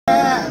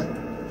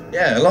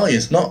Yeah, a lot of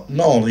yous, not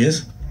all of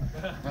yous.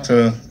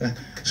 So a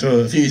few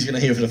of you are going to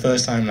hear for the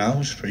first time now,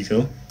 which is pretty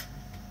cool.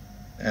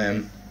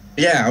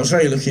 Yeah, I was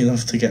very lucky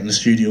enough to get in the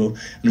studio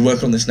and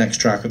work on this next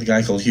track with a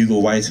guy called Hugo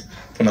White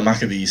from the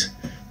Maccabees,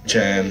 which,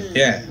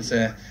 yeah, it's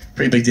a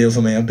pretty big deal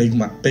for me. I'm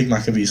a big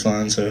Maccabees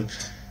fan, so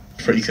it's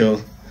pretty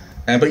cool.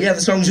 But yeah,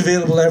 the song's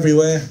available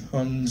everywhere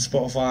on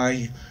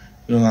Spotify,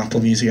 you know,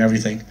 Apple Music,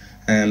 everything.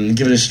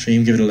 Give it a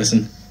stream, give it a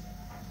listen.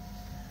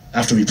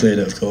 After we played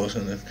it, of course,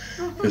 and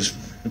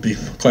it'd be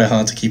quite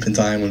hard to keep in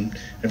time when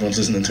everyone's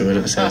listening to it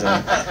at the same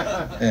time.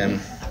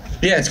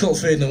 Yeah, it's called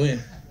Fading Away.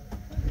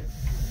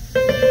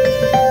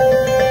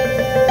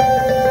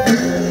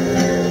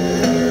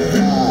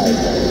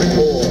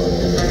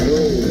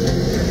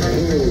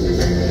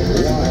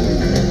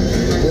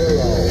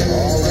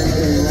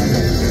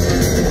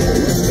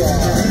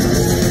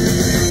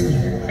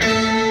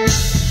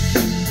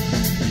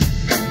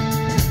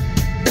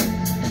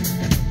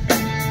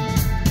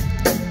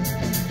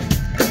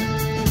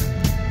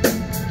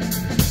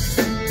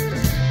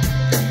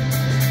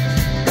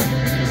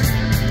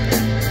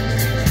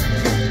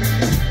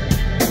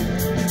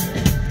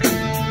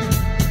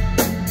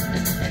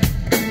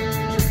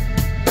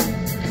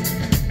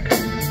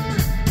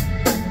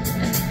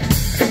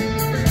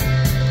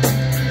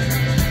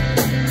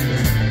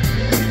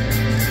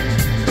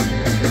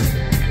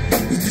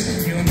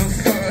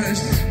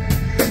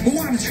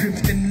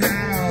 Drifting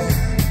now,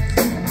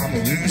 I'm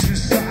losing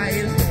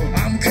sight,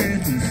 I'm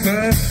getting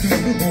further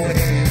away.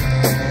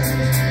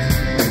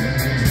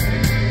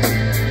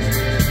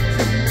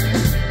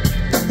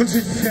 But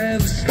the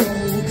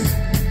telescope,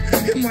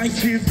 it might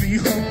give me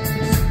hope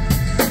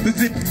that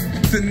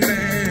the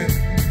man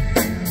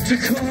to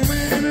come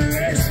and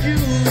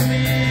rescue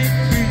me.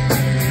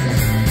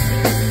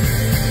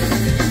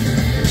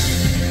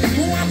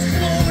 Oh, I'm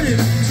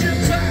floating, your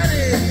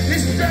body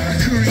is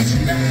darker each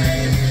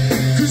night.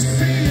 Cause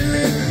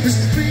feeling is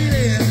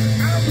speeding,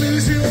 I'm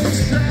losing all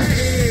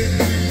sight.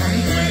 I'm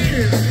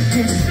waiting,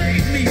 come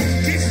save me,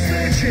 keep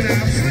searching, I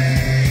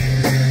pray.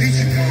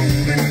 Each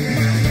moment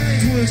my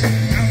mind was,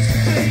 I'm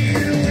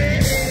fading away.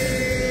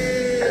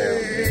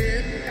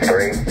 2,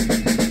 3,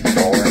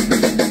 4.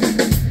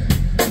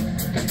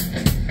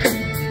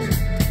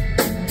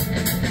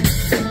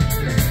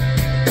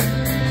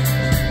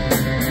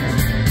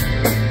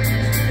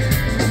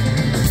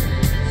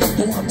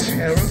 Oh, I'm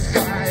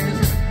terrified.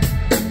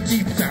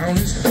 Deep down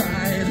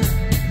inside,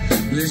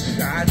 this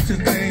sad to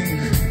think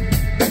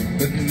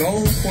that no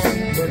one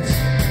but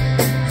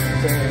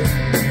fair.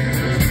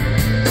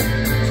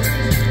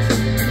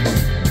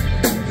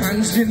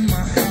 Hands in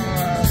my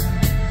heart,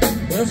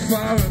 we're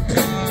far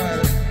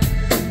apart,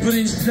 but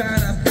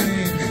inside I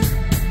think,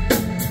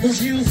 oh,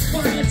 you'll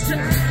find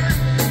time,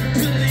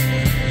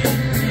 believe.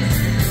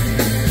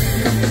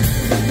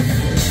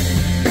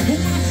 Oh,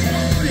 I'm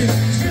floating,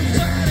 your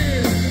body,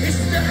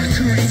 it's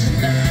darker each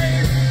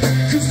night.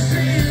 Cause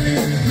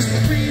feeling is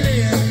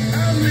speeding,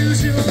 I'm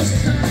losing all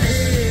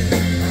sight.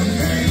 I'm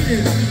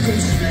waiting,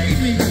 come save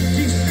me,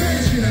 keep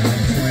searching, I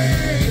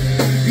pray.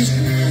 Each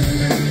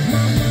moment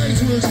my mind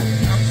was,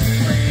 I'm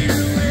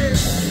fading away.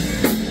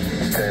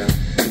 2,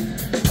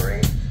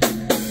 3,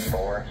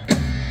 4.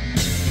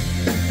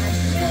 I'm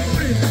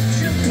floating,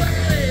 your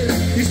body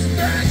is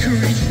darker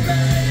each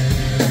night.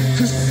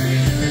 Cause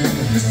feeling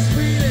is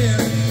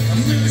speeding,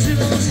 I'm losing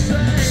all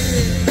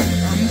sight.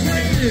 I'm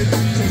waiting,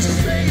 come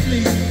save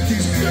me,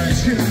 keep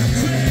searching, I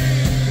pray.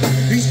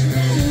 Each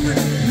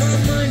moment my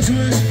mind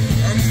was,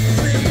 I'm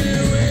fading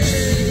away.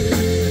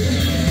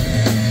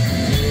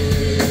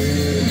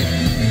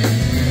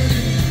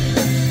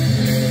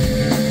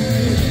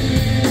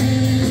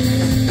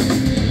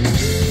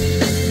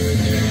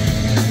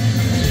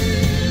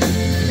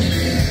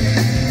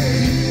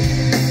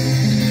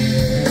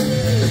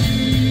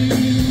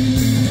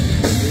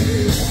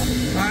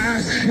 I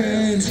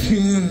can't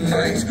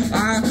unite, I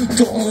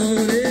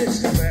don't